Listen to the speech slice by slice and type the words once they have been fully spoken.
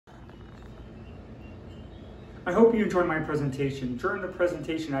I hope you enjoyed my presentation. During the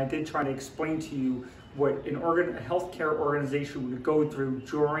presentation, I did try to explain to you what a healthcare organization would go through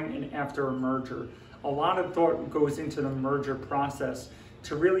during and after a merger. A lot of thought goes into the merger process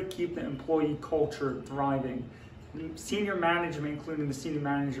to really keep the employee culture thriving. Senior management, including the senior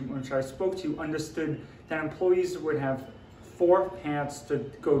management which I spoke to, understood that employees would have 4 paths to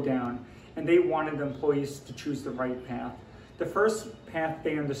go down, and they wanted the employees to choose the right path. The first path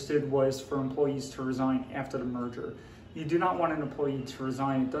they understood was for employees to resign after the merger. You do not want an employee to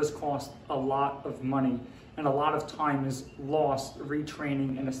resign. It does cost a lot of money, and a lot of time is lost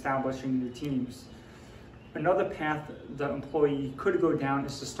retraining and establishing new teams. Another path the employee could go down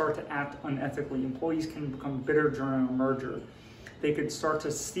is to start to act unethically. Employees can become bitter during a merger. They could start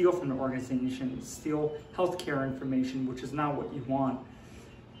to steal from the organization, steal healthcare information, which is not what you want.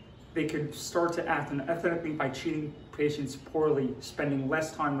 They could start to act unethically by treating patients poorly, spending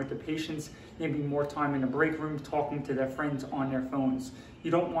less time with the patients, maybe more time in the break room talking to their friends on their phones.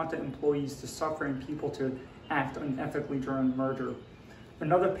 You don't want the employees to suffer and people to act unethically during the merger.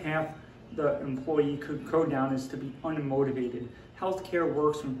 Another path the employee could go down is to be unmotivated. Healthcare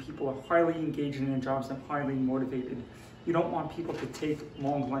works when people are highly engaged in their jobs and highly motivated. You don't want people to take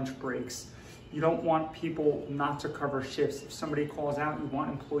long lunch breaks. You don't want people not to cover shifts. If somebody calls out, you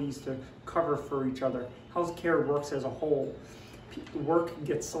want employees to cover for each other. Healthcare works as a whole. Work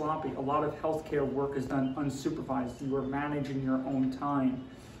gets sloppy. A lot of healthcare work is done unsupervised. You are managing your own time.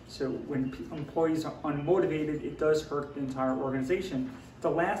 So when employees are unmotivated, it does hurt the entire organization. The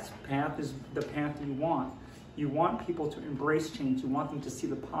last path is the path you want. You want people to embrace change. You want them to see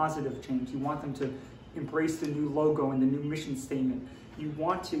the positive change. You want them to embrace the new logo and the new mission statement. You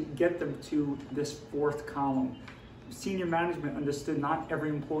want to get them to this 4th column. Senior management understood not every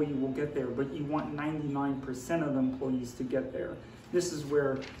employee will get there, but you want 99% of the employees to get there. This is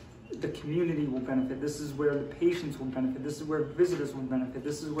where the community will benefit. This is where the patients will benefit. This is where visitors will benefit.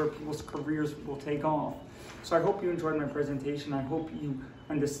 This is where people's careers will take off. So I hope you enjoyed my presentation. I hope you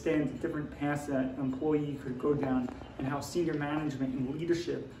understand the different paths that an employee could go down and how senior management and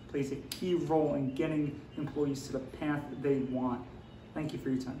leadership plays a key role in getting employees to the path they want. Thank you for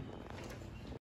your time.